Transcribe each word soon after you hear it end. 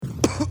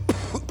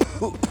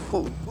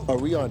Are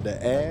we on the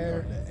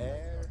air?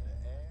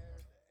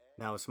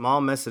 Now, a small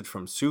message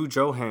from Sue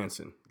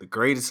Johansson, the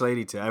greatest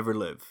lady to ever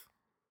live.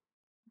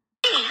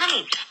 Hey,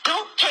 honey,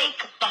 don't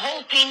take the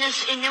whole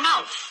penis in your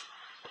mouth.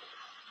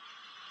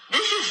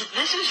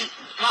 This is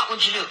not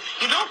what you do.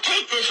 You don't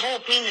take this whole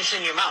penis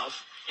in your mouth.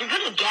 You're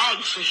gonna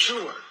gag for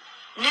sure.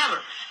 Never,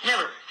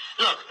 never.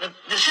 Look,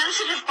 the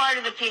sensitive part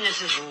of the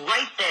penis is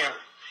right there,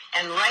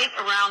 and right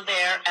around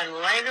there, and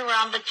right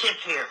around the tip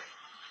here.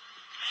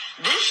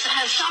 This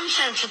has some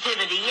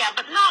sensitivity, yeah,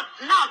 but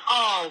not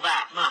all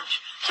that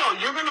much. So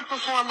you're going to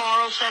perform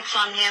oral sex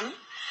on him,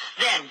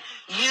 then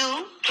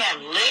you can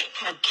lick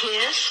and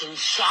kiss and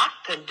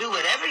suck and do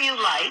whatever you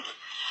like,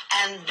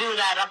 and do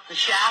that up the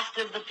shaft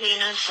of the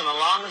penis and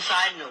along the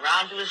side and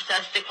around to his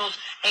testicles.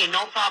 Hey,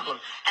 no problem.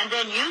 And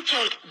then you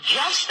take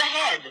just the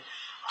head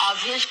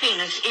of his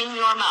penis in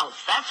your mouth.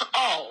 That's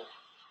all.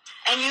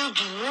 And you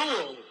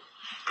drool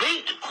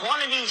great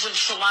quantities of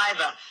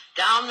saliva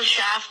down the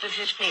shaft of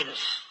his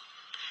penis.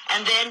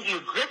 And then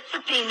you grip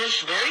the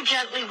penis very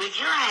gently with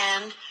your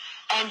hand,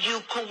 and you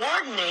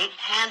coordinate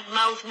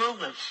hand-mouth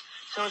movements.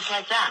 So it's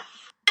like that.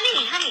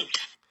 Honey.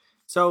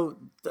 So,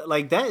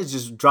 that is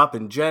just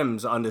dropping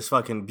gems on this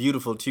fucking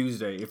beautiful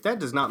Tuesday. If that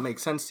does not make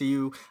sense to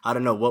you, I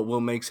don't know what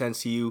will make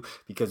sense to you,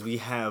 because we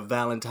have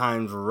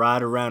Valentine's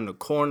right around the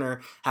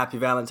corner. Happy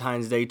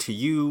Valentine's Day to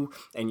you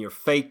and your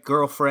fake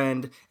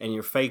girlfriend and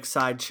your fake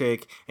side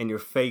chick and your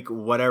fake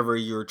whatever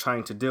you're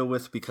trying to deal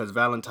with, because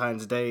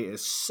Valentine's Day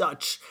is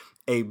such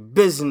a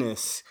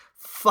business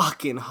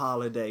fucking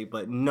holiday,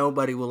 but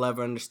nobody will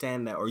ever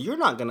understand that, or you're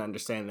not gonna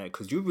understand that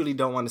because you really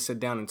don't want to sit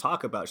down and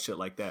talk about shit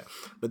like that.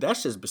 But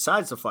that's just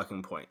besides the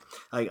fucking point.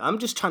 Like, I'm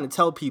just trying to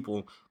tell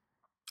people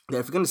that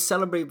if you're gonna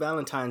celebrate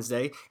Valentine's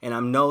Day, and I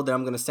know that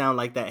I'm gonna sound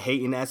like that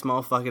hating ass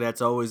motherfucker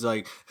that's always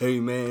like, hey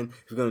man,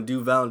 if you're gonna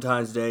do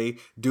Valentine's Day,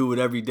 do it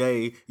every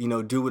day,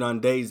 do it on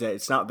days that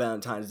it's not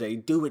Valentine's Day,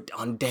 do it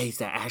on days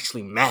that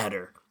actually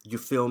matter. You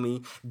feel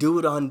me? Do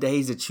it on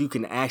days that you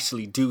can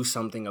actually do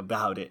something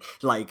about it.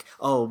 Like,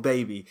 oh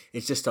baby,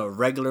 it's just a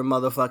regular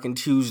motherfucking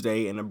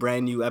Tuesday and a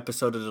brand new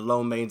episode of the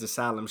Lone Mains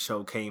Asylum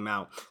show came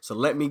out. So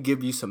let me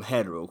give you some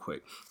head real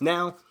quick.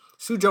 Now,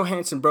 Sue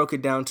Johansson broke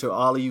it down to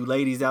all of you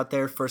ladies out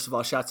there. First of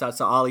all, shouts out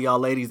to all of y'all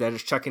ladies that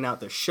is checking out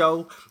the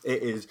show.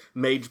 It is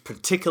made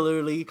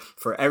particularly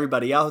for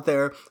everybody out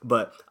there,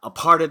 but a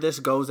part of this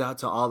goes out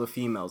to all the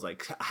females.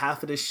 Like,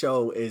 half of this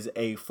show is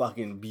a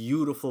fucking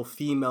beautiful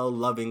female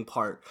loving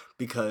part,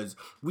 because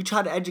we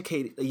try to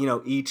educate,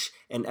 each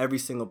and every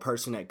single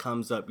person that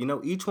comes up.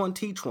 Each one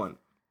teach one.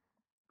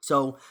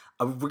 So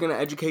we're going to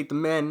educate the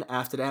men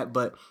after that.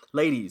 But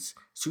ladies,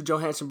 Sue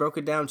Johansson broke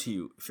it down to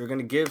you. If you're going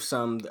to give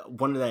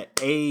one of that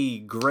A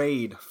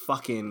grade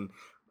fucking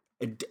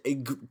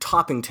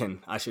Toppington,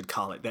 I should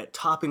call it, that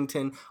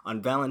Toppington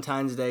on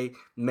Valentine's Day,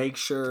 make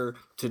sure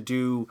to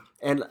do,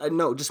 and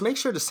no, just make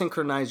sure to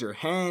synchronize your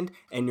hand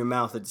and your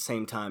mouth at the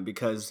same time,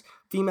 because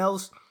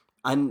females,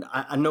 I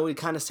know it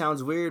kind of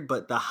sounds weird,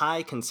 but the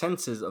high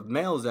consensus of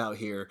males out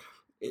here,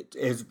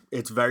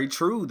 it's very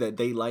true that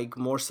they like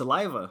more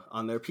saliva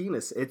on their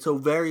penis. It's a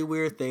very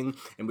weird thing,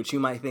 and but you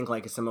might think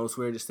like it's the most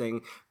weirdest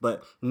thing,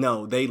 but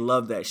no, they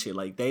love that shit.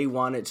 Like, they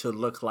want it to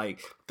look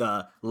like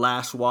the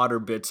last water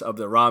bits of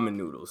the ramen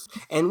noodles.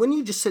 And when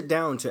you just sit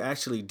down to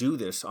actually do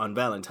this on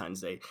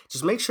Valentine's Day,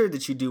 just make sure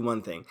that you do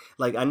one thing.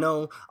 Like, I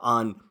know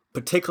on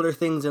particular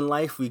things in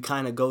life, we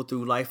kind of go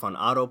through life on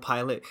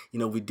autopilot.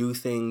 We do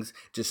things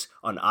just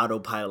on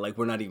autopilot, like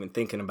we're not even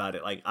thinking about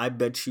it. Like, I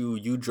bet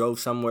you drove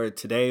somewhere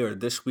today or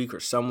this week or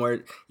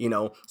somewhere,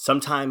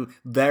 sometime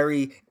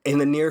very in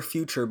the near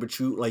future, but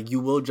you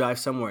will drive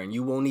somewhere and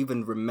you won't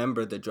even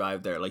remember the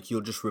drive there. Like,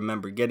 you'll just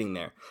remember getting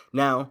there.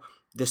 Now,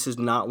 this is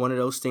not one of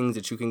those things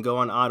that you can go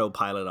on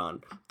autopilot on.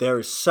 There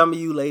are some of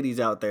you ladies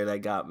out there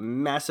that got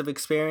massive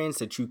experience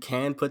that you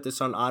can put this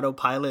on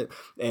autopilot.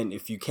 And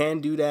if you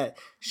can do that,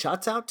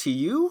 shouts out to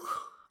you,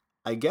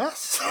 I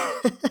guess.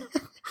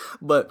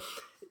 But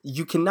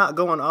you cannot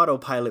go on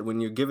autopilot when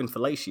you're given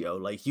fellatio.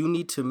 Like, you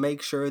need to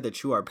make sure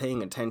that you are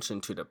paying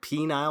attention to the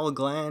penile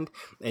gland,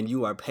 and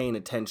you are paying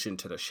attention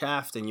to the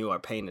shaft, and you are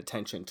paying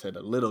attention to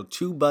the little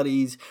two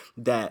buddies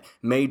that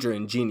major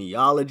in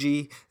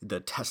genealogy, the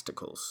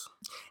testicles.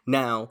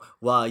 Now,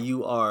 while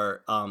you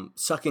are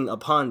sucking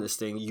upon this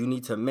thing, you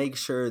need to make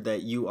sure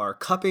that you are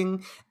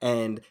cupping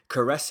and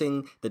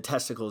caressing the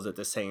testicles at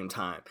the same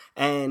time.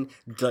 And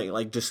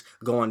just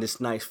go on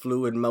this nice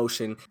fluid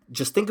motion.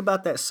 Just think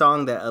about that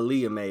song that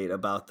Aaliyah made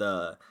about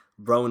the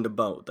rowing the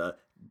boat. The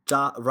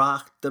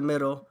rock the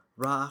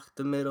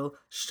middle,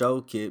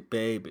 stroke it,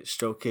 baby,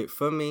 stroke it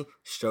for me,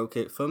 stroke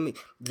it for me.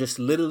 Just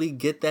literally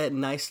get that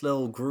nice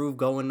little groove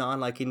going on,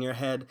 like, in your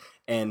head,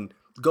 and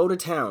go to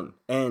town.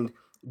 And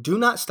do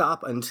not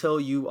stop until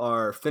you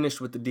are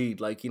finished with the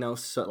deed. Like,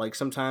 so, like,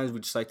 sometimes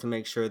we just like to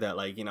make sure that,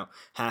 like,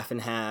 half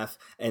and half,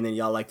 and then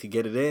y'all like to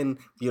get it in,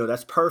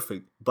 that's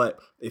perfect. But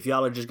if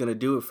y'all are just going to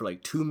do it for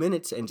like 2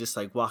 minutes and just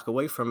like walk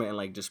away from it and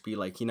like just be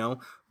like,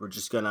 we're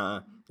just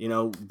gonna,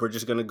 we're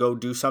just gonna go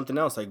do something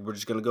else. Like, we're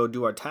just gonna go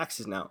do our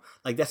taxes now.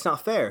 Like, that's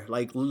not fair.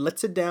 Like,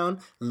 let's sit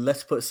down,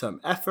 let's put some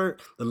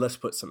effort, let's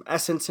put some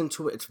essence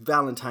into it. It's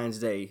Valentine's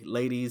Day,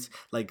 ladies.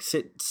 Like,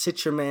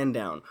 sit your man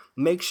down.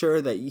 Make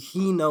sure that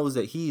he knows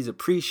that he's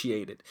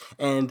appreciated.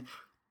 And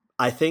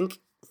I think,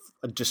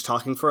 just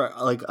talking for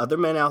like other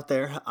men out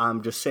there,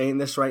 I'm just saying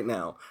this right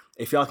now.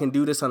 If y'all can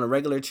do this on a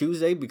regular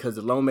Tuesday because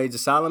the Lone Maids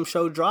Asylum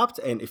show dropped,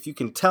 and if you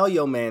can tell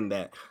your man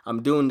that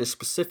I'm doing this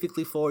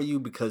specifically for you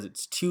because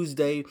it's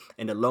Tuesday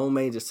and the Lone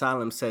Maids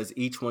Asylum says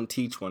each one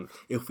teach one.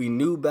 If we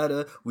knew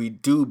better, we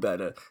do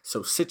better.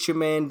 So sit your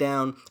man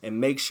down and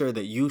make sure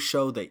that you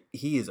show that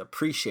he is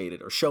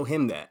appreciated, or show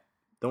him that.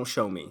 Don't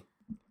show me.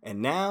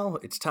 And now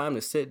it's time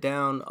to sit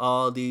down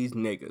all these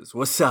niggas.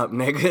 What's up,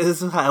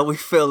 niggas? How we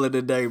feeling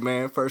today,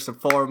 man? First and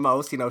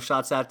foremost,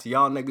 shouts out to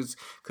y'all niggas,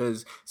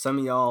 because some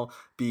of y'all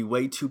be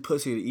way too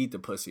pussy to eat the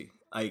pussy.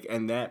 Like,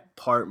 and that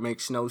part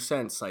makes no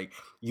sense. Like,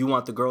 you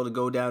want the girl to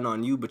go down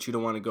on you, but you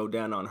don't want to go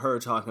down on her,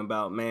 talking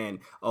about, man,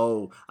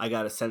 oh, I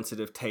got a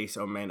sensitive taste,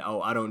 or man,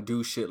 oh, I don't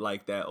do shit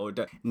like that, or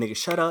nigga,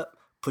 shut up.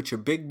 Put your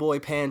big boy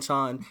pants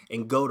on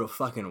and go to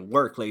fucking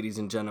work, ladies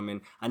and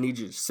gentlemen. I need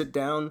you to sit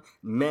down,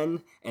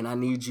 men, and I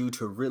need you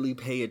to really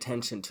pay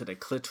attention to the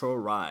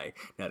clitori.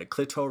 Now, the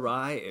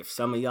clitori, if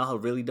some of y'all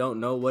really don't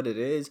know what it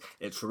is,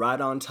 it's right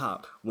on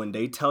top. When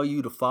they tell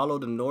you to follow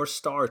the North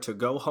Star to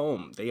go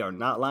home, they are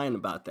not lying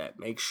about that.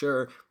 Make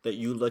sure that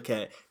you look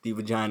at the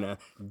vagina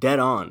dead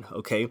on,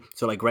 okay?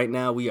 So, like, right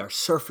now, we are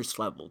surface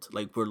leveled.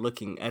 Like, we're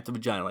looking at the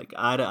vagina, like,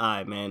 eye to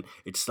eye, man.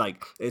 It's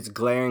like, it's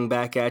glaring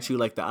back at you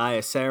like the eye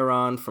of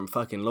Sauron from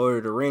fucking Lord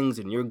of the Rings,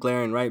 and you're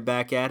glaring right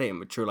back at it,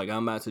 but you're like,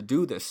 I'm about to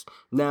do this.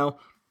 Now,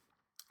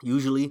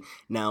 usually,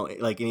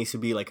 like, it needs to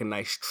be like a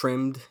nice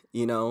trimmed,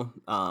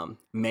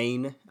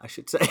 mane, I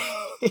should say.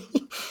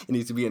 It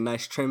needs to be a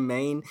nice trimmed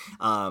mane.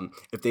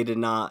 If they did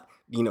not,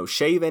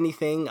 shave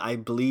anything, I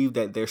believe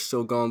that they're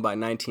still going by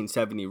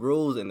 1970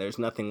 rules, and there's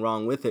nothing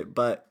wrong with it,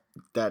 but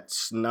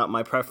that's not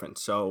my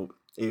preference. So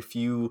if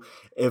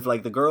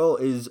like the girl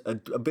is a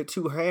bit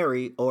too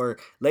hairy, or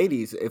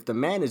ladies, if the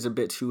man is a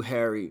bit too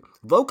hairy,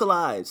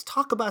 vocalize,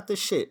 talk about this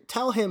shit.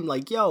 Tell him,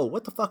 like, yo,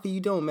 what the fuck are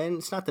you doing, man?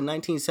 It's not the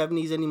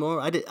 1970s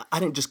anymore. I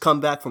didn't just come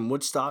back from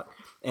Woodstock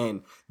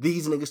and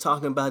these niggas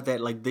talking about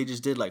that like they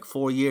just did like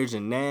 4 years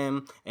in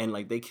Nam, and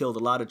like they killed a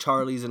lot of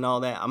Charlies and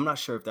all that. I'm not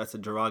sure if that's a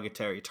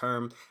derogatory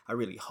term. I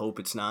really hope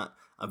it's not.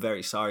 I'm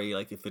very sorry.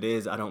 Like, if it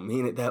is, I don't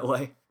mean it that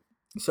way.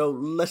 So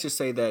let's just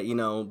say that,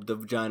 the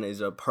vagina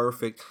is a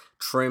perfect,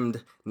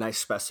 trimmed, nice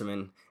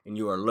specimen, and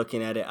you are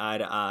looking at it eye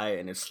to eye,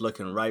 and it's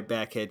looking right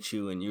back at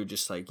you, and you're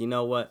just like, you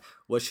know what?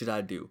 What should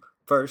I do?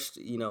 First,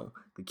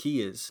 the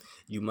key is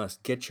you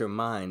must get your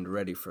mind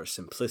ready for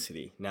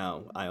simplicity.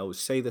 Now, I always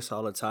say this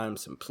all the time,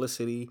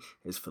 simplicity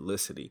is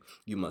felicity.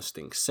 You must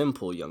think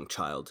simple, young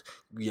child.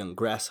 Young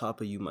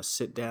grasshopper, you must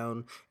sit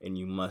down and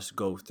you must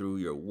go through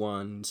your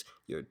ones,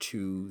 your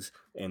twos,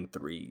 and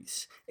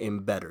threes.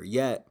 And better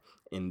yet,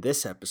 in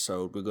this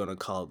episode, we're going to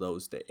call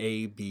those the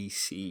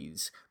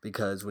ABCs,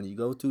 because when you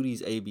go through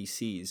these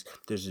ABCs,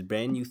 there's a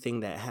brand new thing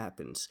that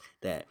happens,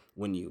 that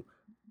when you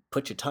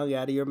put your tongue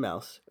out of your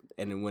mouth,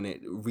 and when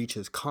it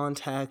reaches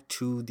contact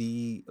to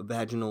the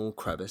vaginal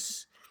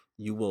crevice,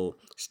 you will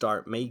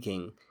start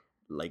making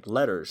like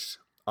letters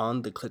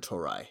on the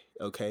clitori,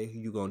 okay?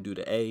 You're going to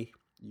do the A,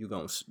 you're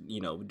going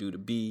to, do the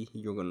B,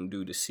 you're going to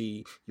do the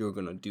C, you're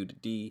going to do the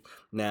D.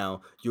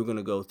 Now, you're going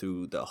to go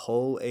through the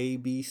whole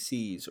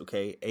ABCs,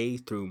 okay? A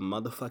through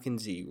motherfucking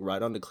Z,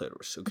 right on the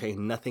clitoris, okay?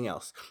 Nothing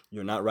else.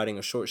 You're not writing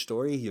a short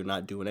story. You're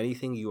not doing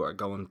anything. You are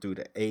going through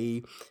the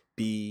A,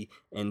 B,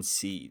 and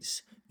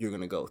C's. You're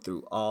going to go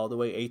through all the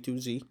way A through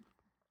Z.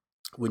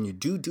 When you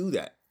do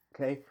that,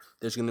 okay,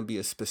 there's going to be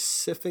a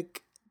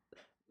specific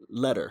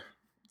letter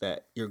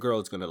that your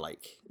girl is going to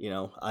like.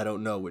 I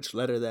don't know which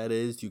letter that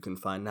is. You can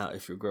find out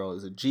if your girl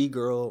is a G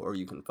girl, or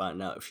you can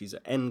find out if she's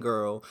an N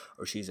girl,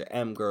 or she's an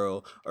M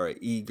girl, or an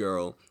E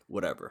girl,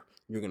 whatever.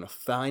 You're going to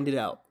find it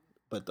out.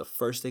 But the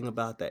first thing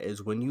about that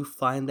is when you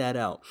find that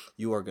out,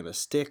 you are going to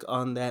stick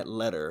on that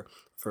letter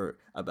for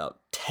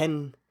about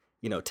 10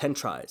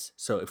 tries.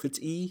 So if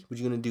it's E,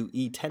 you're going to do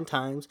E 10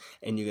 times,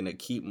 and you're going to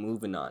keep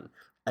moving on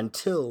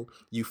until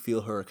you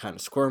feel her kind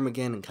of squirm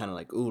again, and kind of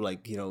like, ooh,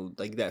 like,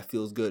 like that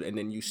feels good. And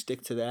then you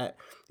stick to that,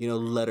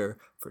 letter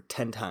for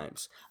 10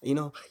 times.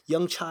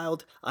 Young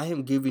child, I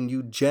am giving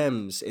you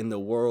gems in the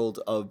world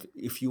of,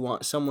 if you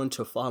want someone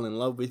to fall in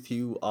love with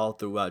you all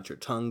throughout your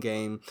tongue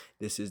game,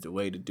 this is the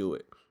way to do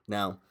it.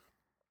 Now,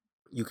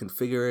 you can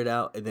figure it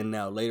out, and then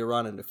now later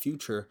on in the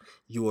future,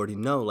 you already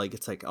know, like,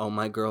 it's like, oh,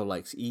 my girl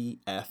likes E,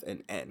 F,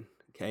 and N,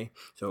 okay?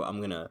 So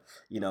I'm gonna,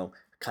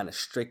 kind of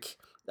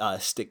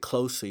stick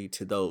closely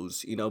to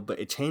those, but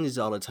it changes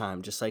all the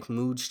time. Just like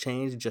moods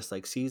change, just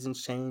like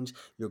seasons change,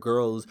 your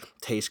girl's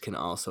taste can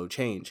also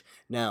change.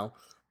 Now,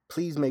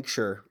 please make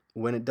sure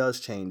when it does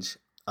change,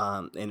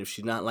 and if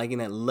she's not liking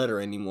that letter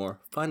anymore,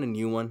 find a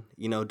new one.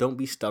 Don't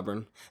be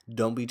stubborn.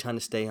 Don't be trying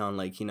to stay on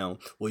like,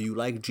 well, you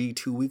liked G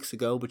 2 weeks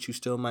ago, but you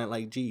still might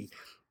like G.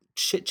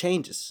 Shit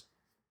changes.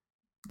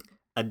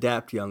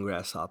 adapt, young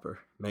grasshopper.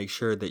 Make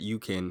sure that you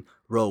can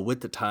roll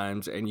with the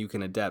times and you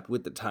can adapt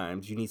with the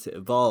times. You need to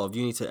evolve.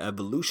 You need to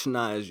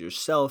evolutionize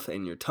yourself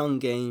and your tongue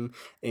game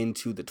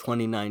into the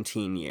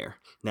 2019 year.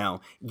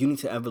 Now, you need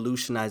to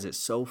evolutionize it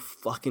so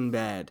fucking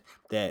bad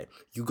that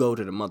you go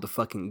to the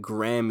motherfucking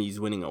Grammys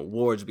winning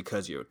awards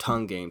because of your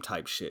tongue game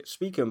type shit.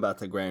 Speaking about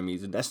the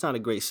Grammys, and that's not a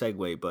great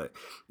segue, but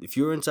if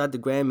you're inside the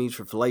Grammys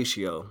for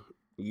fellatio,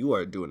 you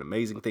are doing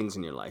amazing things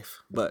in your life.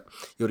 But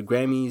the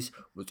Grammys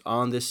was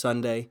on this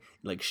Sunday.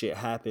 Like, shit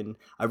happened.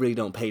 I really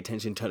don't pay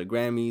attention to the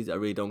Grammys. I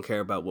really don't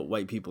care about what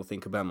white people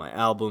think about my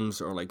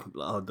albums or like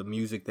the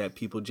music that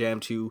people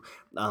jam to.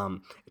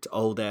 It's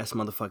old ass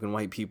motherfucking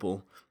white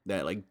people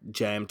that like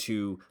jam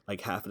to like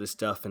half of the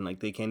stuff and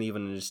like they can't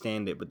even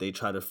understand it, but they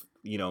try to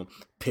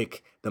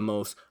pick the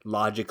most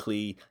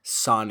logically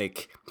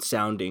sonic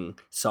sounding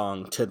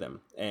song to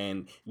them.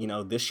 And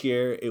this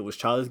year it was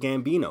Childish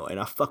Gambino, and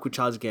I fuck with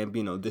Childish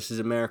Gambino. This Is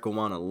America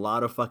won a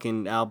lot of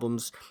fucking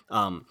album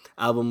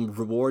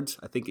rewards.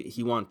 I think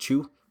he won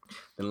 2.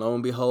 Then lo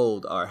and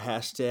behold, our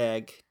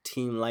hashtag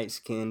Team Light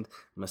Skinned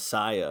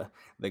Messiah,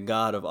 the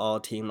god of all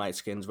Team Light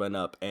Skins, went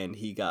up and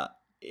he got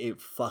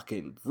it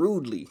fucking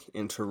rudely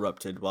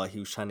interrupted while he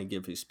was trying to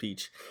give his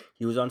speech.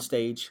 He was on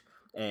stage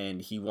and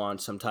he won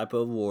some type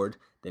of award.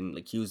 Then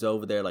like he was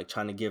over there like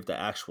trying to give the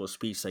actual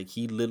speech. Like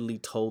he literally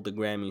told the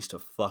Grammys to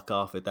fuck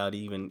off without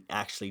even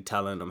actually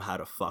telling them how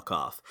to fuck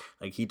off.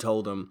 Like he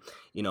told them,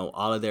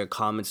 all of their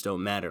comments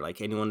don't matter.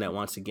 Like anyone that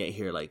wants to get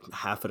here, like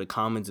half of the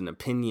comments and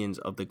opinions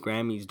of the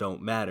Grammys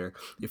don't matter.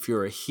 If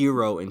you're a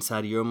hero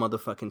inside of your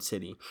motherfucking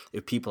city,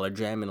 if people are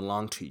jamming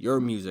along to your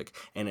music,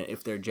 and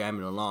if they're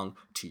jamming along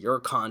to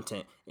your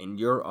content and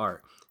your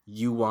art,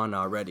 you won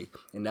already.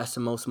 And that's the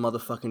most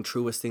motherfucking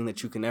truest thing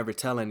that you can ever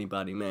tell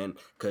anybody, man.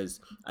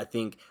 Because I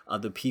think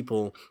other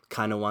people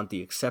kind of want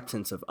the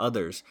acceptance of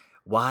others.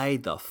 Why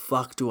the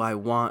fuck do I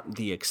want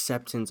the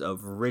acceptance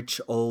of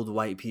rich old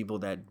white people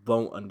that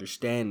won't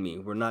understand me?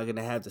 We're not going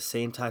to have the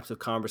same types of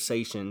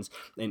conversations.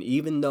 And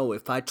even though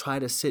if I try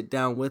to sit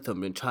down with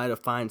them and try to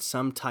find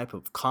some type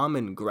of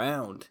common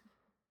ground,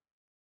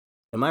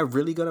 am I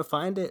really going to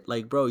find it?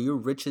 Like, bro, you're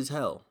rich as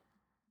hell.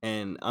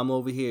 And I'm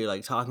over here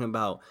like talking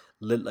about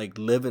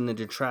living in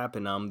the trap,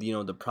 and I'm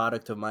the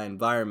product of my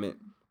environment,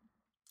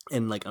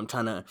 and like I'm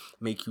trying to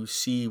make you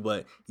see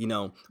what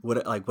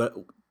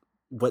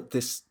what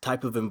this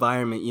type of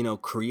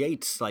environment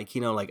creates. Like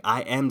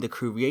I am the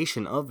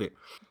creation of it.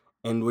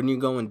 And when you're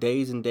going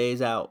days and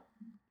days out,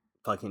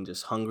 fucking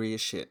just hungry as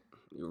shit,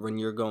 when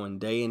you're going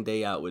day in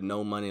day out with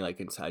no money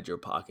like inside your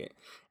pocket,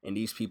 and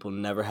these people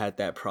never had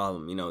that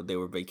problem. They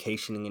were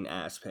vacationing in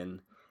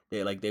Aspen.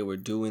 They were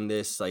doing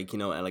this at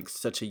like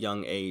such a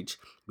young age.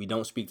 We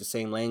don't speak the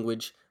same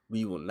language.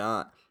 We will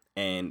not.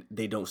 And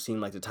they don't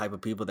seem like the type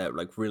of people that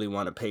like really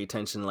want to pay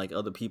attention like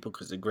other people,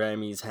 because the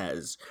Grammys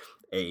has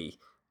a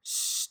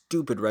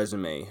stupid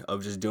resume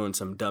of just doing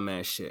some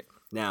dumbass shit.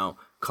 Now,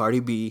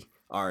 Cardi B,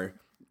 our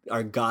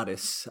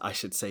goddess, I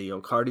should say,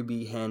 Cardi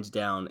B, hands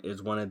down,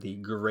 is one of the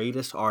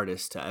greatest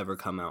artists to ever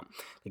come out.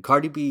 Like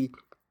Cardi B,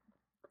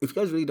 if you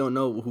guys really don't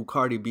know who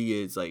Cardi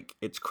B is, like,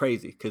 it's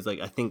crazy. Because, like,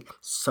 I think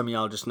some of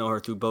y'all just know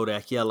her through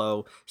Bodak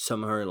Yellow.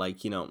 Some of her,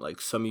 like,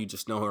 some of you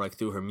just know her, like,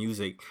 through her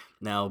music.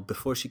 Now,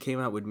 before she came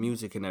out with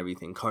music and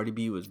everything, Cardi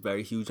B was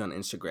very huge on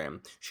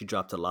Instagram. She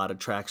dropped a lot of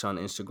tracks on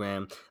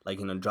Instagram, like,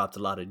 dropped a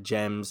lot of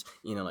gems,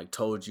 like,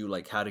 told you,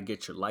 like, how to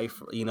get your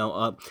life,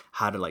 up,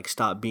 how to, like,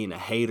 stop being a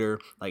hater,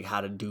 like,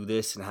 how to do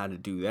this and how to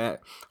do that.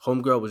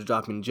 Homegirl was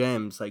dropping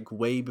gems, like,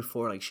 way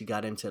before, like, she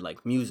got into,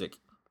 like, music.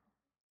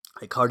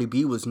 Like Cardi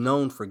B was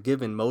known for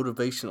giving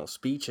motivational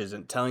speeches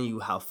and telling you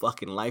how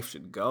fucking life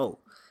should go.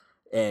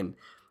 And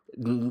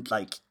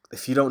like,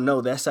 if you don't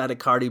know that side of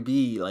Cardi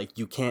B, like,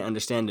 you can't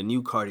understand the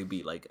new Cardi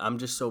B. Like, I'm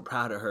just so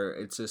proud of her.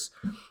 It's just,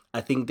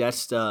 I think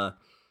that's a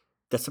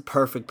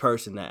perfect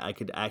person that I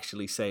could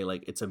actually say,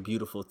 like, it's a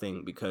beautiful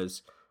thing,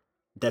 because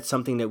that's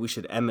something that we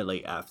should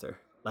emulate after.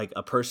 Like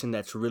a person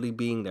that's really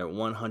being their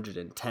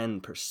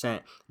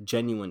 110%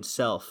 genuine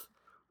self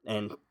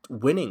and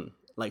winning.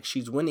 Like,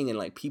 she's winning, and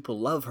like people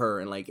love her,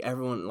 and like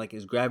everyone like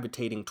is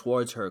gravitating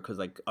towards her because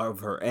like of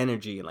her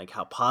energy and like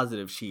how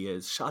positive she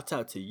is. Shouts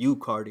out to you,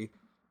 Cardi.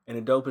 And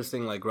the dopest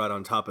thing, like right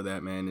on top of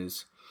that, man,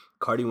 is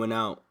Cardi went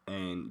out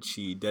and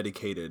she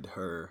dedicated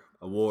her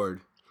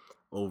award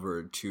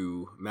over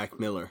to Mac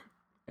Miller.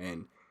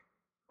 And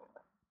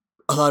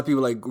a lot of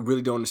people like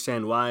really don't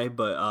understand why,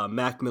 but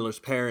Mac Miller's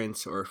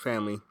parents or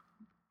family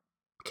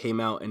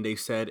came out and they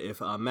said if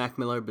Mac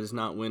Miller does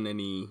not win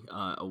any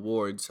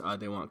awards,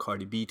 they want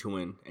Cardi B to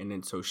win. And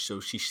then so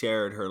she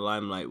shared her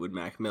limelight with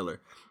Mac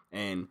Miller.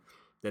 And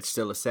that's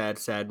still a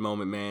sad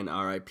moment, man.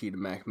 R.I.P. to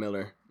Mac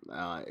Miller.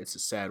 It's a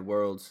sad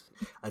world.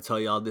 I tell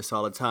y'all this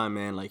all the time,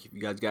 man. Like, if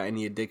you guys got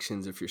any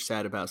addictions, if you're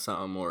sad about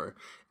something, or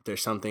if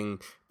there's something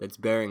that's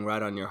bearing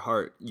right on your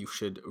heart, you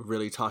should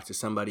really talk to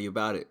somebody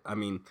about it. I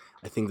mean,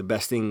 I think the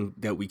best thing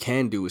that we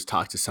can do is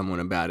talk to someone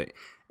about it.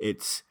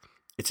 It's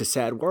a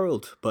sad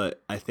world,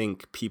 but I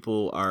think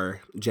people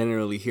are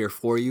generally here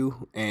for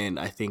you, and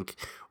I think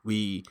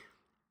we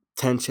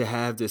tend to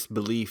have this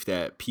belief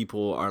that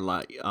people are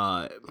like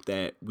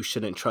that we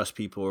shouldn't trust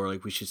people, or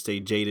like we should stay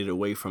jaded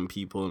away from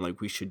people, and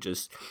like we should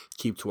just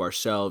keep to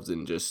ourselves,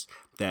 and just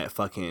that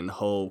fucking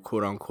whole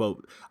quote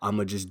unquote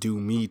I'ma just do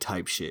me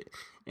type shit.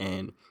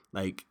 And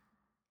like,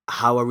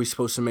 how are we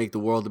supposed to make the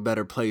world a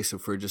better place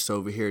if we're just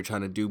over here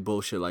trying to do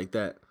bullshit like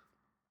that?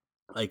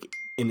 Like,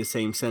 in the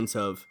same sense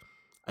of,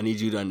 I need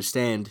you to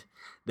understand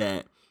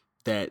that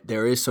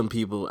there is some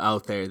people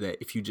out there that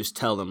if you just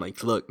tell them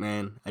like, look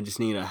man, I just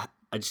need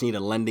a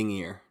lending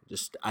ear.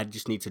 I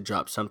just need to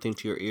drop something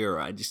to your ear, or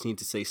I just need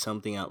to say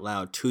something out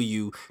loud to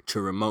you to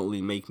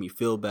remotely make me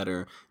feel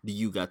better. Do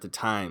you got the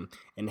time?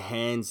 And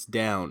hands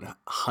down,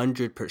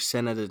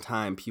 100% of the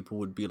time, people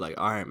would be like,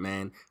 all right,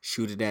 man,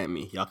 shoot it at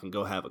me. Y'all can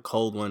go have a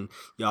cold one.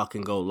 Y'all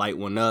can go light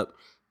one up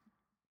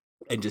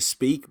and just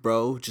speak,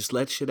 bro. Just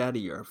let shit out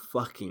of your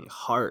fucking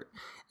heart.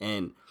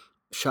 And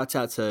shouts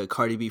out to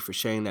Cardi B for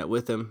sharing that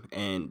with him.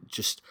 And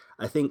just,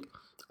 I think,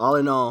 all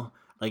in all,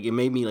 like, it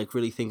made me like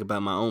really think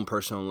about my own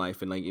personal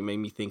life, and like it made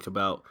me think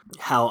about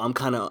how I'm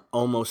kind of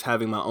almost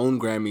having my own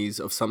Grammys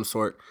of some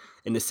sort,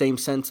 in the same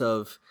sense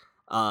of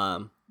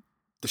the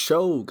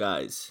show,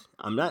 guys.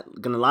 I'm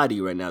not gonna lie to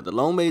you right now. The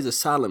Lone Maid's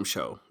Asylum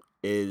show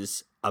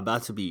is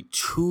about to be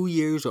 2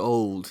 years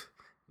old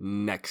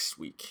next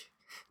week.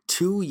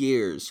 2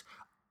 years.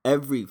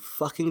 Every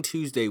fucking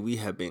Tuesday we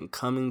have been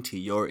coming to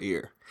your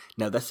ear.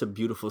 Now that's a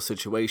beautiful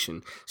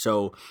situation.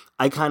 So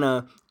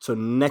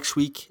next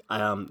week,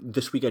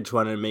 this week I just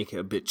wanted to make it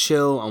a bit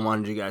chill. I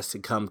wanted you guys to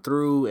come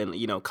through and,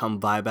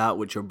 come vibe out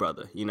with your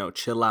brother.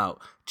 Chill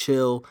out,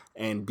 chill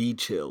and be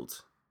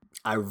chilled.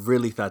 I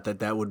really thought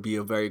that would be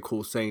a very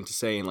cool saying to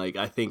say, and like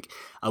I think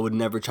I would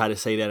never try to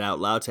say that out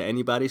loud to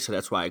anybody, so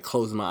that's why I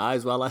closed my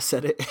eyes while I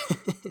said it.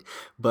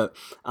 But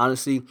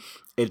honestly,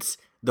 it's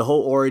the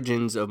whole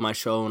origins of my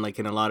show, and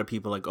a lot of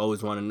people like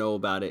always want to know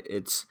about it.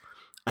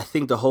 I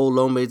think the whole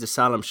Lone Maid's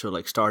Asylum show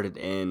like started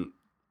in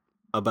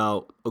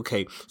about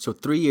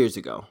 3 years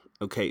ago.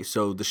 Okay,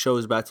 so the show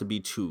is about to be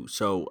 2.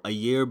 So a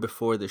year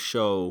before the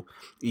show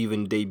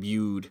even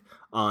debuted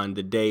on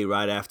the day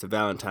right after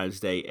Valentine's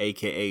Day,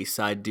 aka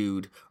Side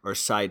Dude or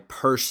Side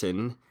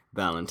Person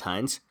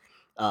Valentine's.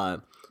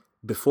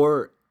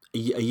 Before a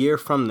year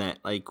from that,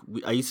 I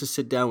used to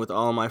sit down with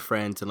all my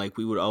friends, and like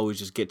we would always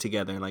just get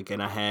together,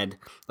 and I had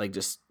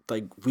just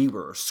we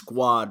were a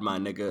squad, my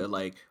nigga.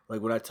 Like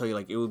when I tell you,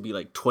 it would be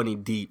 20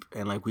 deep,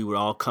 and we would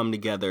all come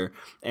together,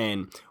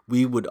 and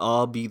we would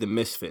all be the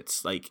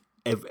misfits.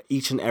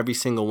 Each and every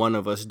single one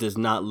of us does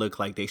not look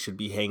like they should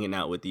be hanging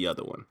out with the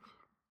other one.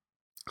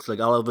 So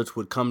all of us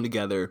would come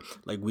together,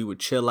 we would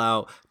chill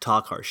out,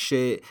 talk our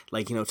shit,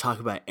 talk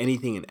about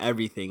anything and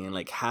everything.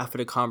 And half of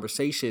the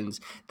conversations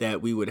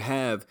that we would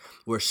have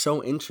were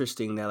so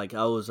interesting that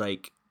I was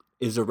like,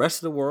 is the rest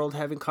of the world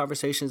having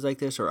conversations like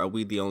this, or are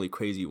we the only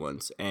crazy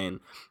ones? And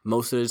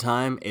most of the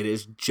time it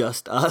is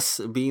just us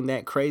being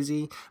that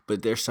crazy,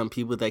 but there's some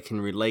people that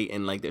can relate,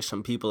 and there's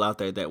some people out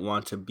there that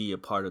want to be a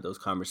part of those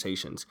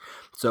conversations.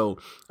 So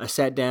I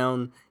sat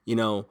down,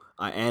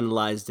 I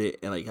analyzed it,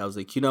 and I was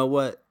like, you know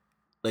what?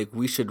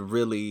 We should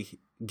really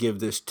give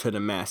this to the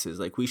masses.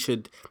 We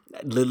should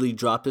literally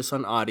drop this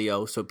on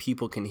audio so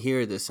people can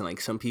hear this, and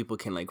some people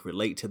can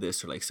relate to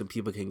this, or some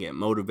people can get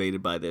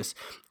motivated by this.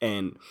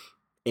 And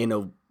in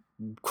a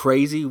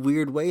crazy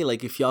weird way,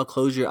 if y'all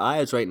close your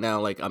eyes right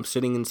now, I'm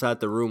sitting inside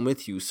the room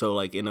with you. So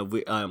in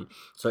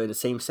the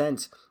same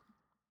sense,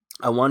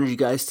 I wanted you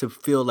guys to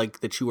feel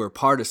that you were a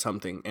part of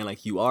something,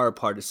 and you are a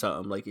part of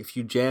something. If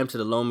you jam to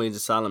the Lone Maid's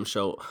Asylum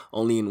show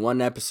only in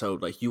one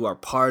episode, you are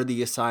part of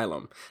the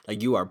asylum,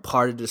 you are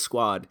part of the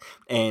squad,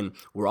 and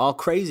we're all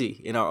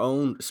crazy in our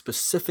own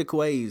specific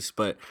ways.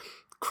 But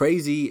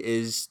crazy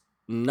is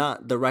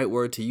not the right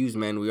word to use,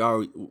 man. We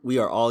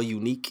are all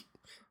unique.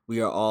 We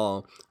are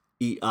all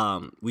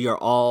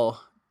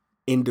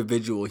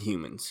individual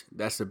humans.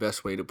 That's the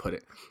best way to put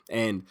it.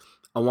 And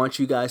I want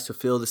you guys to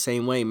feel the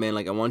same way, man.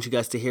 I want you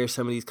guys to hear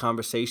some of these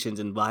conversations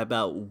and vibe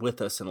out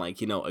with us, and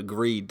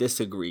agree,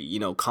 disagree,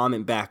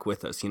 comment back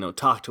with us,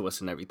 talk to us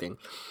and everything.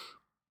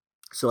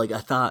 So I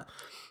thought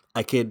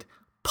I could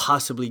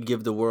possibly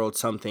give the world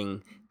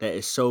something that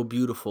is so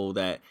beautiful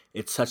that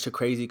it's such a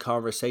crazy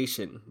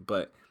conversation,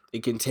 but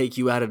it can take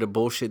you out of the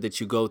bullshit that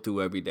you go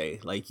through every day.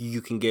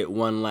 You can get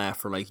one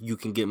laugh, or you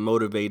can get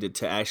motivated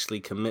to actually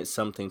commit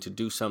something, to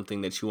do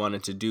something that you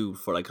wanted to do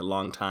for a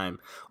long time.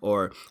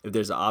 Or if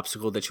there's an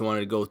obstacle that you wanted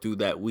to go through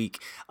that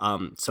week,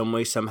 some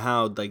way,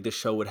 somehow, this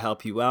show would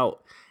help you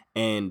out.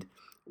 And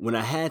when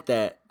I had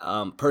that,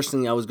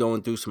 personally, I was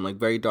going through some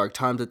very dark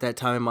times at that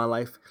time in my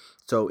life.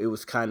 So it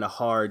was kind of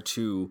hard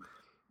to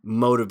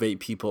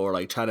motivate people,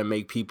 or try to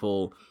make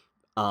people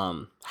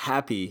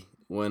happy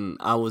when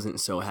I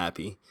wasn't so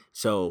happy.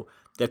 So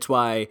that's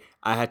why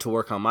I had to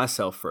work on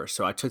myself first.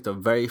 So I took the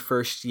very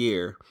first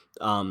year,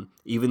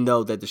 even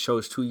though that the show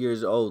is 2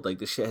 years old,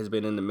 this shit has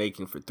been in the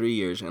making for 3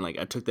 years. And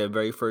I took that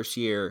very first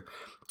year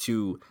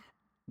to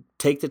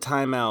take the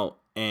time out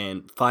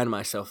and find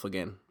myself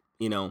again,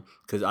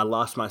 because I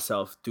lost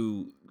myself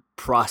through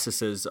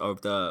processes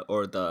of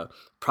the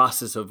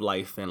process of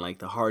life and like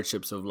the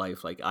hardships of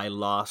life. Like I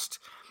lost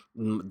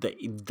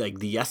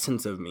the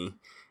essence of me.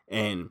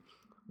 And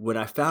when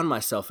I found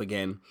myself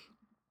again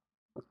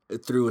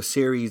through a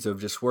series of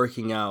just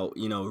working out,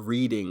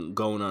 reading,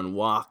 going on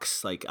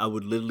walks, like I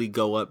would literally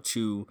go up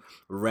to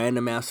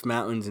random ass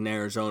mountains in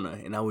Arizona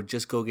and I would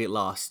just go get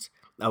lost.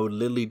 I would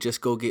literally just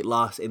go get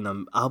lost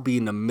I'll be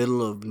in the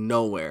middle of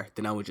nowhere.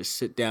 Then I would just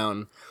sit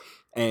down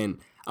and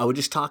I would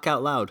just talk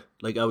out loud.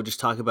 Like I would just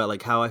talk about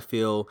like how I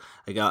feel.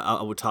 Like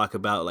I would talk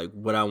about like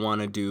what I want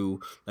to do,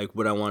 like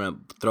what I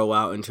want to throw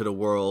out into the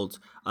world.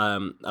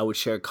 I would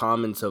share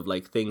comments of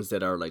like things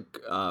that are like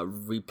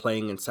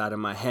replaying inside of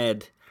my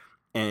head,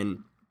 and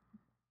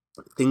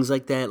things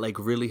like that like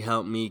really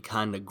helped me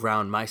kind of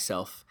ground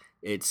myself.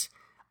 It's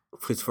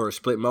because for a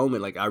split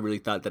moment, like I really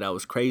thought that I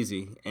was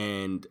crazy.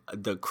 And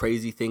the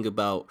crazy thing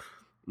about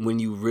when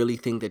you really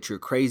think that you're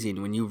crazy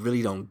and when you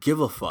really don't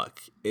give a fuck,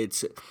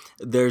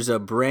 there's a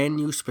brand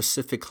new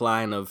specific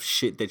line of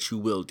shit that you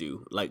will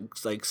do, like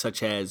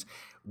such as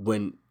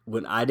when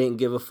I didn't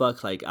give a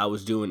fuck, like I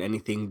was doing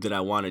anything that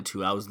I wanted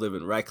to. I was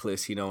living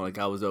reckless, like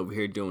I was over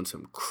here doing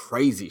some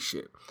crazy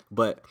shit.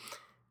 But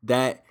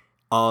that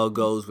all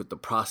goes with the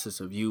process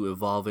of you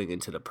evolving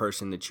into the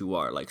person that you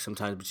are. Like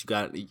sometimes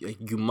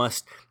you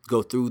must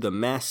go through the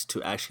mess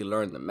to actually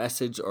learn the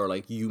message, or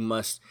like you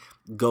must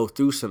go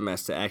through some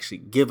mess to actually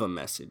give a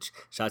message.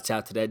 Shouts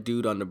out to that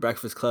dude on the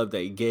Breakfast Club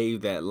that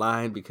gave that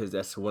line, because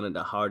that's one of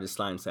the hardest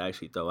lines to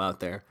actually throw out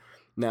there.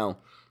 Now,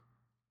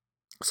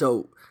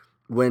 so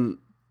when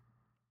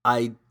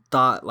I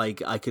thought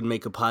like I could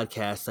make a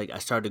podcast, like I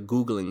started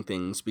Googling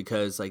things,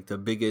 because like the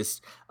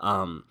biggest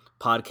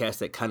podcasts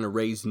that kind of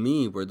raised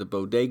me were the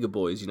Bodega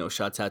Boys.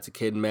 Shouts out to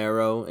Kid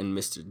Mero and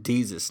Mr.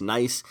 Jesus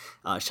Nice.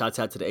 Shouts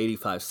out to the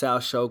 85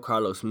 South Show,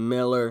 Carlos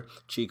Miller,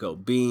 Chico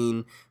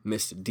Bean,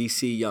 Mr.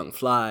 DC Young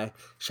Fly.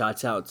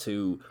 Shouts out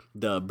to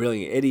the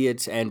Brilliant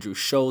Idiots, Andrew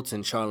Schultz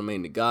and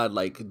Charlemagne the God.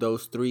 Like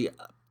those three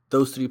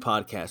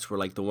podcasts were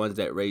like the ones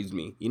that raised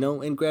me,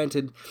 and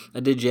granted,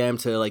 I did jam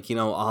to like,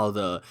 all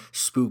the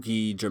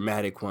spooky,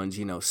 dramatic ones,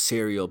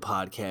 serial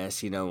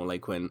podcasts,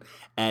 like when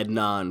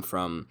Adnan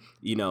from,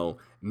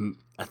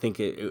 I think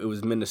it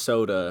was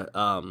Minnesota,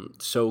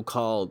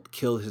 so-called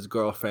killed his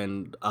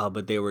girlfriend,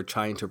 but they were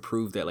trying to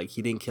prove that like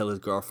he didn't kill his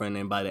girlfriend,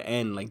 and by the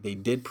end, like they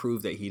did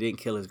prove that he didn't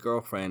kill his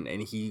girlfriend,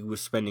 and he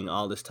was spending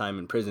all this time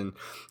in prison.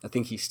 I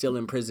think he's still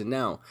in prison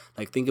now.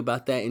 Like think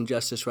about that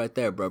injustice right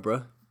there,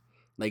 bruh.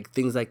 Like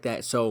things like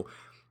that. So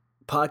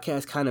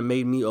podcast kind of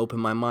made me open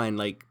my mind.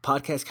 Like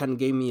podcast kind of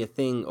gave me a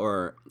thing,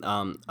 or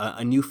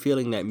a new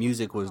feeling that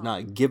music was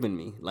not giving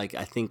me. Like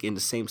I think in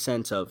the same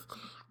sense of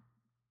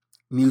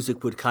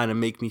music would kind of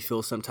make me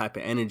feel some type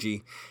of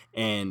energy,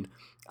 and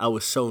I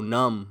was so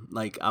numb.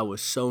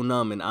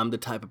 And I'm the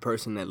type of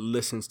person that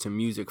listens to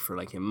music for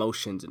like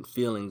emotions and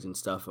feelings and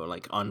stuff, or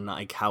like on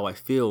like how I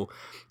feel.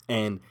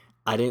 And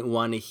I didn't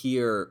want to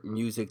hear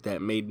music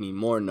that made me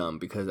more numb,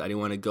 because I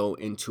didn't want to go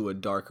into a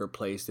darker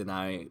place than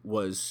I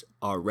was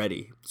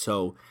already.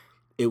 So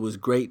it was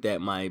great that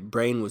my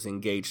brain was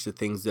engaged to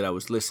things that I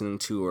was listening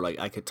to, or like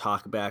I could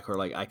talk back, or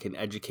like I can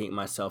educate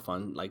myself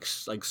on like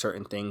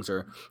certain things,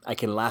 or I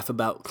can laugh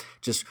about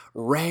just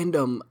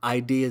random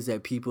ideas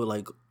that people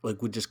like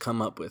would just come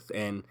up with.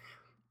 And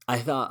I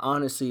thought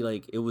honestly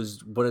like it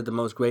was one of the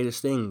most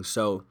greatest things.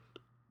 So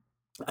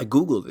I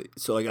Googled it.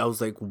 So like I was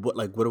like,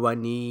 what do I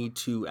need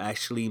to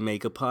actually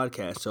make a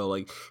podcast? So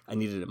like I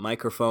needed a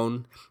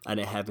microphone. I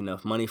didn't have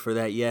enough money for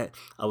that yet.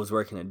 I was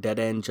working a dead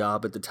end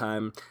job at the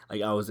time.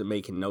 Like I wasn't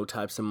making no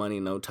types of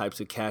money, no types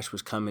of cash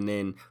was coming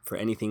in for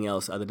anything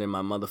else other than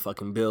my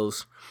motherfucking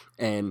bills.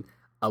 And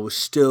I was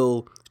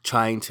still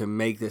trying to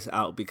make this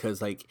out,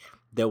 because like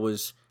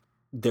there's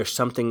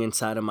something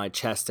inside of my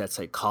chest that's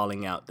like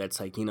calling out. That's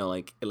like,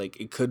 like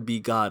it could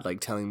be God like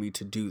telling me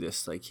to do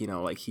this. Like,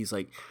 like he's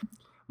like,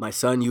 my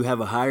son, you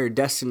have a higher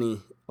destiny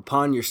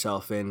upon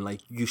yourself, and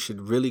like you should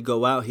really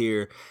go out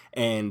here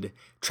and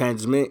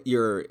transmit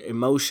your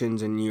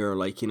emotions and your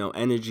like,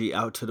 energy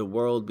out to the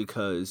world,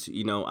 because,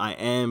 I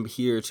am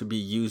here to be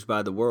used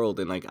by the world,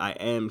 and like I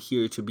am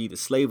here to be the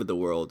slave of the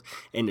world,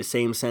 in the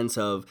same sense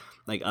of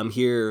like I'm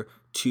here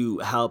to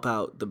help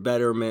out the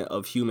betterment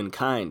of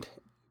humankind.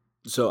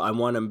 So I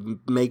want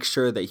to make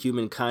sure that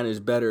humankind is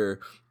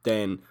better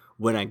than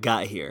when I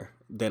got here,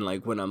 than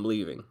like when I'm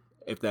leaving,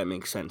 if that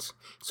makes sense.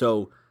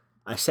 So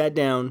I sat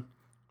down,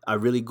 I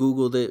really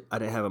Googled it. I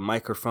didn't have a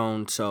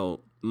microphone.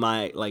 So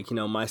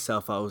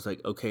myself, I was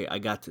like, okay, I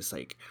got this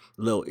like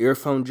little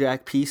earphone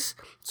jack piece.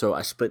 So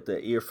I split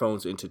the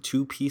earphones into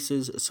two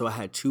pieces. So I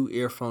had two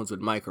earphones with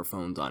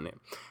microphones on it.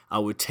 I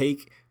would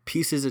take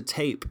pieces of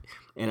tape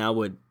and I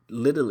would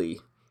literally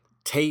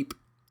tape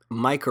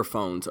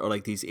microphones, or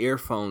like these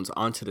earphones,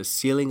 onto the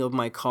ceiling of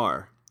my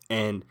car.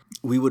 And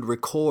we would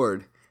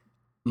record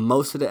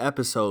most of the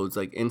episodes,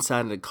 like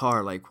inside of the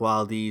car, like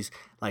while these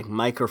like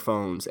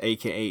microphones,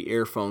 aka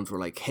earphones, were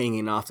like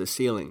hanging off the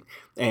ceiling,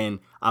 and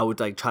I would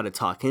like try to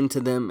talk into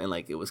them, and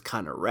like it was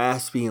kind of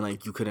raspy, and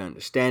like you couldn't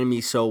understand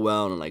me so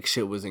well, and like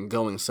shit wasn't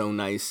going so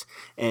nice.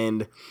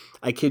 And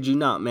I kid you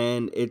not,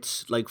 man,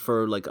 it's like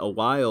for like a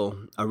while,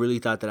 I really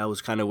thought that I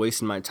was kind of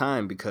wasting my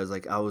time, because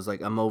like I was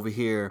like, I'm over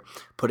here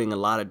putting a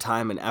lot of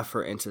time and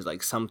effort into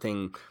like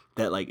something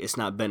that like it's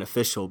not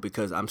beneficial,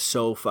 because I'm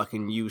so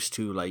fucking used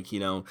to like,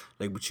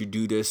 like, but you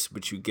do this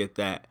but you get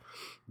that.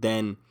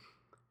 Then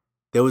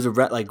there was a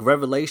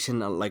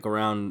revelation, like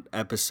around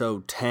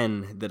episode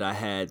 10, that I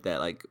had, that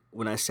like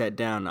when I sat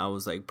down I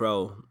was like,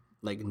 bro,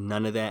 like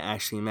none of that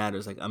actually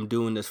matters. Like I'm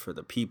doing this for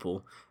the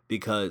people,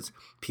 because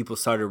people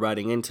started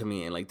writing into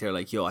me, and like they're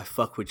like, yo, I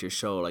fuck with your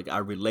show, like I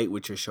relate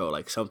with your show,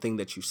 like something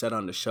that you said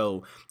on the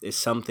show is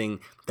something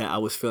that I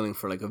was feeling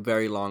for like a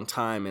very long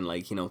time, and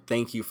like,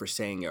 thank you for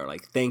saying it, or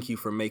like thank you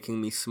for making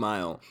me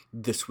smile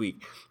this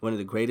week. One of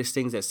the greatest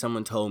things that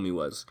someone told me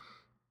was,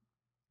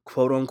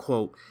 quote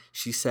unquote,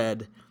 she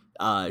said,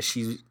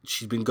 she's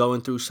been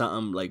going through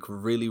something like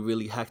really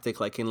really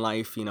hectic, like in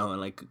life, and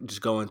like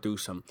just going through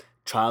some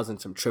trials and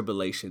some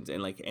tribulations,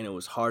 and like, and it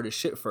was hard as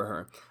shit for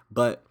her,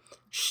 but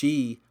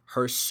she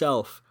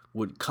herself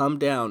would come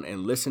down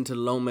and listen to the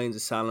Lone Man's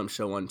Asylum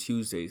show on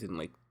Tuesdays, and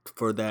like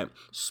for that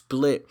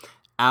split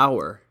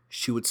hour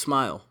she would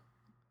smile,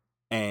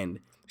 and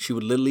she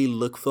would literally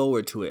look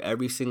forward to it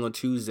every single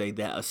Tuesday,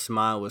 that a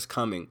smile was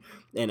coming.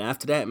 And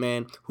after that,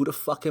 man, who the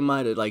fuck am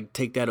I to like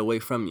take that away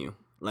from you?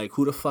 Like,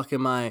 who the fuck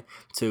am I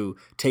to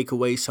take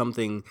away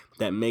something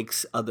that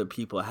makes other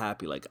people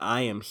happy? Like,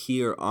 I am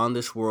here on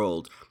this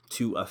world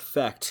to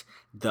affect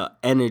the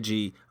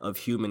energy of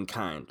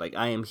humankind. Like,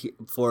 I am here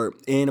for,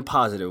 in a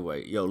positive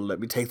way. Yo, let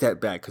me take that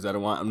back, because I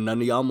don't want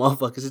none of y'all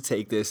motherfuckers to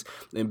take this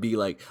and be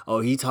like, oh,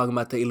 he talking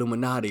about the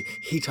Illuminati,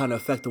 he trying to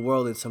affect the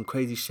world in some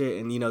crazy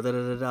shit, and da da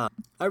da da.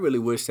 I really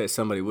wish that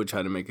somebody would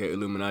try to make an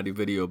Illuminati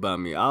video about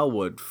me. I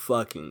would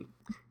fucking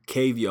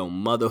cave your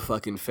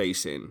motherfucking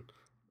face in,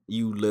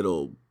 you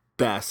little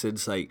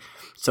bastards. Like,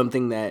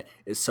 something that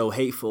is so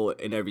hateful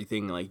and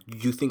everything, like,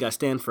 you think I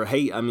stand for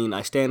hate? I mean,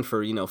 I stand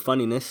for,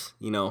 funniness,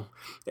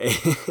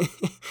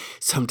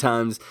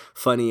 sometimes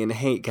funny and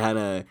hate kind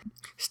of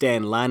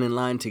stand line in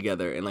line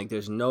together, and like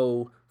there's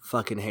no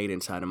fucking hate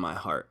inside of my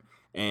heart,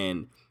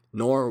 and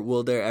nor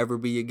will there ever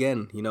be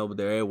again.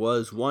 There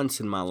was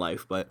once in my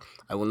life, but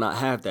I will not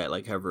have that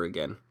like ever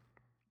again.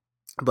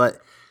 But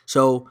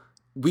so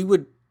we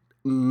would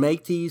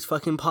make these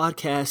fucking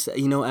podcasts,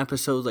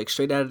 episodes like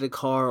straight out of the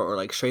car, or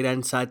like straight out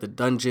inside the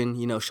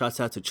dungeon, shouts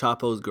out to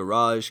Chapo's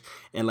Garage.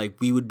 And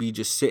like we would be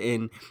just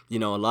sitting, a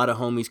lot of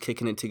homies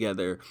kicking it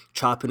together,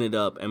 chopping it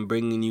up, and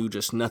bringing you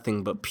just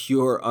nothing but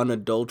pure,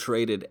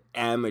 unadulterated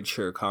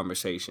amateur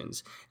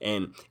conversations.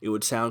 And it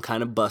would sound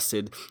kind of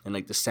busted, and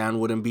like the sound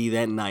wouldn't be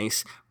that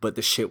nice, but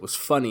the shit was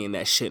funny, and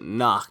that shit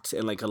knocked.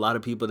 And like a lot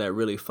of people that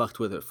really fucked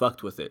with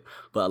it.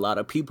 But a lot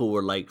of people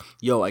were like,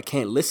 yo, I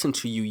can't listen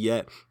to you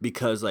yet,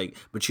 because like,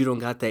 but you don't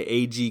got that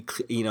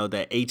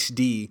that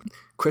HD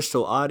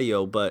crystal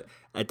audio. But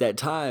at that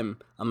time,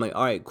 I'm like,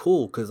 all right,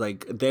 cool, because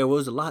like there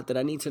was a lot that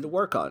I needed to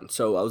work on.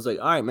 So I was like,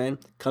 all right, man,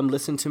 come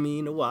listen to me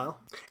in a while,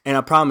 and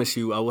I promise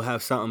you I will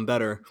have something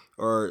better,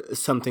 or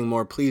something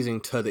more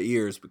pleasing to the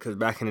ears, because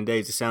back in the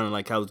days it sounded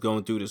like I was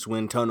going through this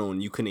wind tunnel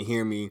and you couldn't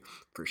hear me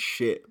for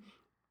shit.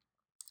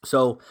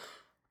 So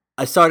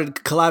I started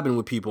collabing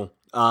with people.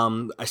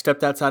 I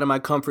stepped outside of my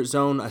comfort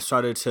zone. I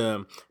started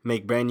to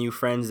make brand new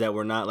friends that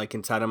were not like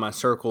inside of my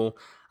circle.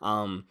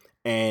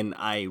 And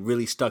I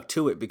really stuck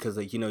to it, because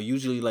like,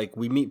 usually like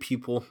we meet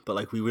people, but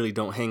like we really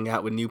don't hang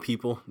out with new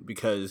people,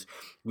 because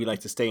we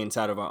like to stay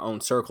inside of our own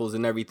circles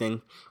and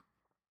everything.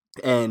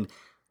 And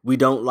we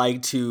don't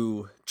like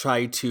to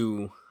try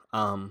to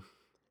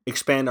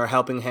expand our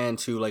helping hand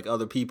to like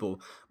other people.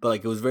 But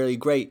like it was very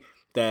great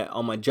that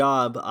on my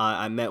job,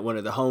 I met one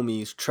of the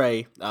homies,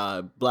 Trey,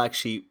 Black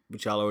Sheep,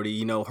 which y'all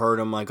already, heard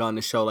him like on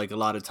the show like a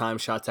lot of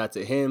times. Shouts out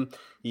to him.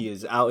 He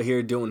is out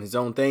here doing his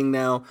own thing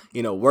now,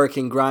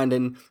 working,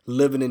 grinding,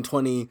 living in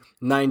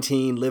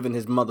 2019, living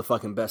his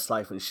motherfucking best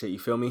life and shit. You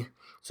feel me?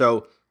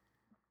 So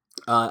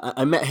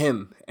I met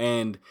him,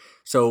 and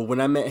so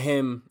when I met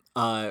him,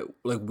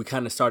 like we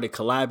kind of started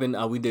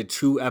collabing. We did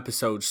 2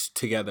 episodes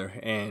together,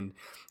 and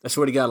I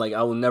swear to God, like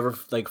I will never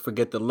like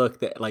forget the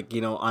look that like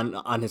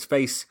on his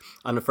face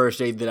on the first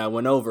day that I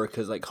went over,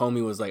 because like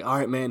homie was like, all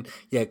right, man,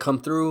 yeah, come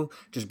through,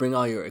 just bring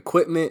all your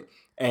equipment.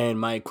 And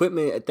my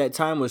equipment at that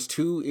time was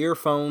 2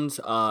 earphones,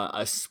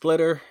 a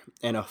splitter,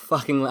 and a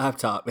fucking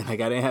laptop, and like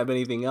I didn't have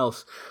anything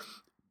else.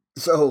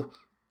 So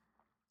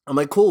I'm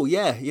like, cool,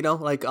 yeah,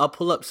 like I'll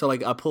pull up. So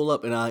like I pull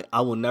up, and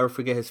I will never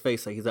forget his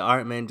face. Like he's like, all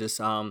right, man,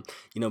 just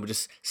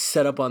just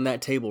set up on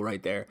that table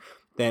right there.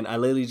 Then I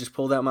literally just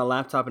pulled out my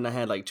laptop, and I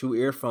had like 2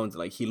 earphones.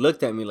 Like he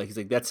looked at me like, he's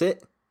like, that's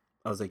it?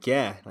 I was like,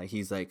 yeah. Like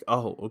he's like,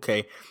 oh,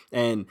 okay.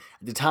 And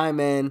at the time,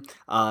 man,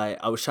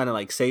 I was trying to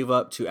like save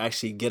up to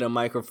actually get a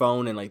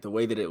microphone, and like the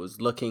way that it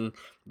was looking,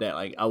 that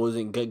like I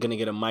wasn't gonna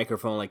get a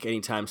microphone like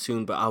anytime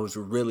soon, but I was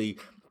really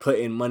put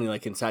in money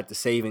like inside the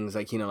savings,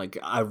 like, you know, like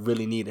I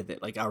really needed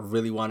it. Like I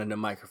really wanted a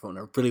microphone.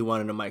 I really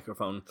wanted a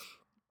microphone.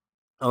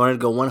 I wanted to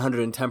go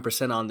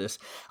 110% on this.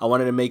 I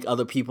wanted to make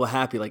other people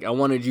happy. Like I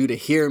wanted you to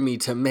hear me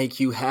to make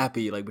you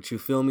happy. Like, but you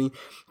feel me?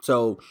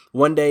 So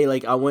one day,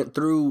 like I went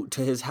through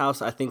to his house,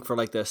 I think for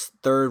like this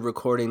third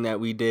recording that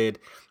we did.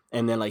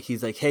 And then like,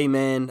 he's like, hey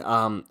man,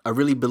 I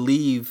really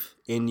believe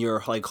in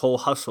your like whole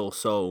hustle.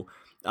 So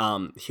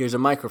here's a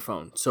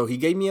microphone. So he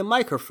gave me a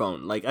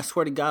microphone. Like I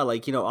swear to God,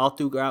 like, you know, all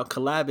throughout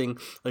collabing,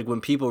 like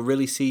when people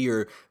really see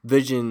your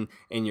vision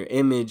and your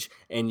image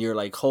and your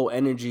like whole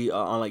energy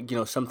on like, you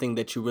know, something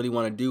that you really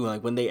want to do,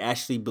 like when they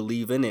actually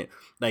believe in it,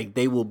 like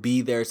they will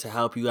be there to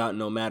help you out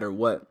no matter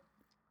what.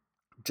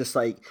 Just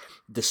like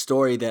the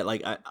story that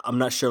like I'm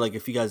not sure like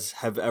if you guys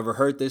have ever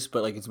heard this,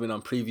 but like it's been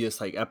on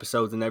previous like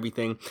episodes and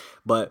everything.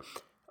 But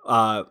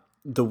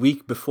the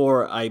week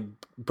before I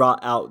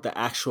brought out the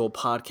actual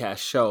podcast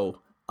show,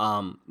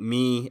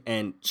 me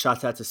and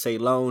shout out to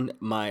Ceylon,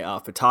 my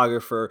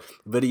photographer,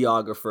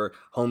 videographer,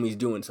 homie's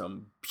doing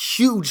some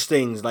huge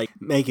things like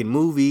making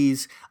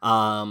movies.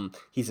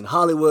 He's in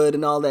Hollywood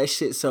and all that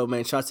shit. So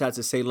man, shout out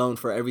to Ceylon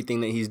for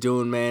everything that he's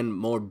doing, man.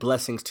 More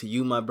blessings to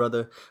you, my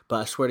brother.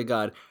 But I swear to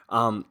God,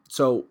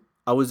 so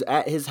I was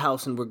at his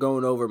house and we're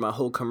going over my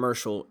whole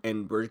commercial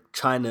and we're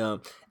trying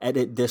to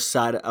edit this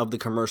side of the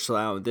commercial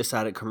out, this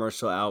side of the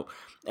commercial out.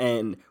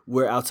 And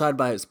we're outside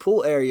by his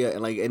pool area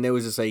and there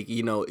was this like,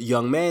 you know,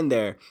 young man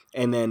there.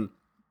 And then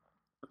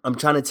I'm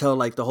trying to tell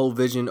like the whole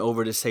vision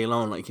over to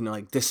Ceylon, like, you know,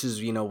 like this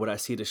is, you know, what I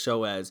see the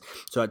show as.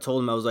 So I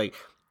told him, I was like,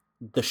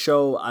 the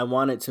show, I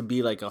want it to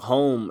be like a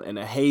home and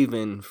a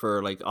haven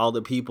for like all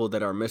the people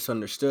that are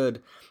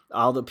misunderstood,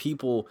 all the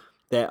people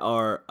that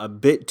are a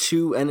bit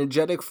too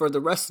energetic for the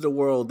rest of the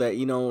world that,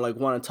 you know, like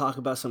want to talk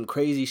about some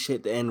crazy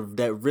shit and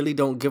that really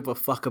don't give a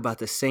fuck about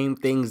the same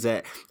things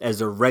that as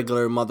a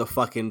regular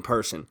motherfucking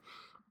person.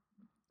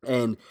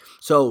 And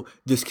so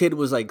this kid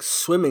was like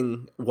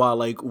swimming while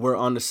like we're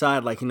on the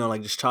side, like, you know,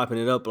 like just chopping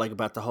it up like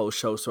about the whole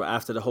show. So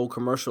after the whole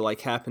commercial like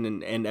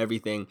happened and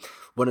everything,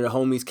 one of the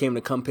homies came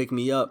to come pick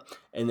me up,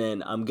 and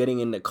then I'm getting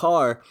in the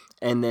car,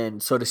 and then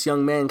so this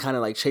young man kind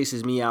of like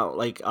chases me out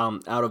like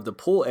out of the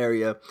pool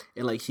area,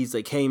 and like he's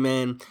like, hey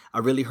man, I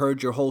really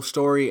heard your whole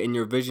story and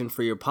your vision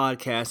for your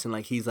podcast, and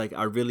like he's like,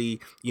 I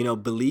really, you know,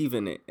 believe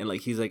in it, and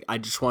like he's like, I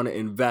just want to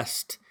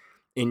invest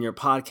in your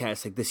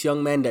podcast. Like this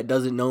young man that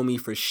doesn't know me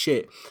for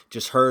shit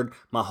just heard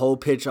my whole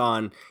pitch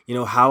on, you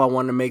know, how I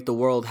want to make the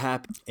world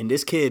happy. And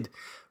this kid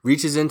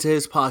reaches into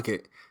his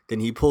pocket,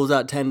 then he pulls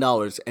out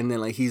 $10, and then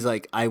like he's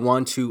like, I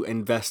want to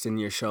invest in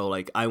your show.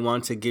 Like I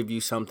want to give you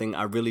something.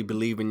 I really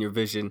believe in your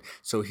vision.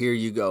 So here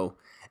you go.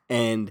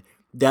 And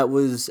that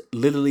was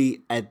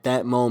literally at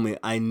that moment,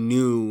 I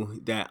knew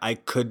that I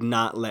could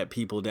not let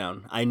people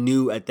down. I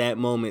knew at that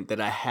moment that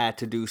I had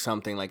to do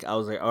something. Like I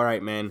was like, all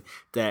right, man,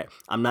 that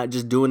I'm not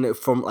just doing it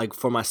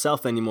for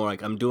myself anymore.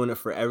 Like I'm doing it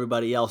for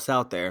everybody else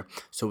out there.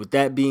 So with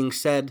that being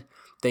said,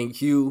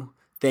 thank you.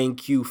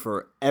 Thank you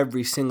for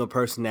every single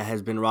person that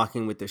has been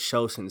rocking with the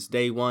show since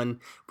day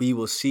one. We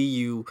will see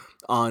you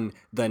on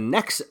the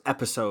next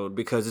episode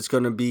because it's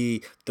going to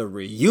be the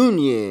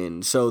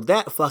reunion. So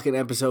that fucking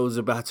episode is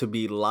about to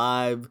be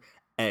live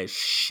as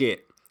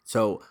shit.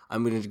 So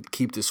I'm going to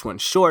keep this one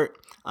short.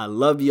 I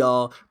love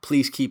y'all.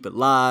 Please keep it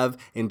live.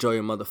 Enjoy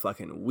your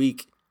motherfucking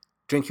week.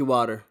 Drink your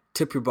water.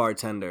 Tip your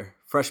bartender.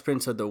 Fresh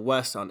Prince of the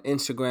West on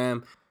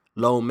Instagram.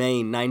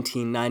 Lomain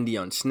 1990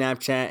 on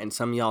Snapchat, and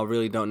some of y'all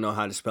really don't know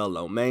how to spell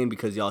Lomain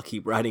because y'all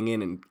keep writing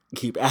in and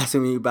keep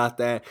asking me about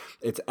that.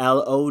 It's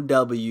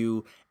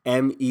LOWMEIN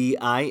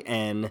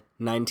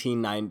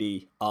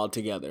 1990 all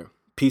together.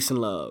 Peace and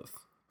love.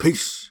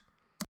 Peace.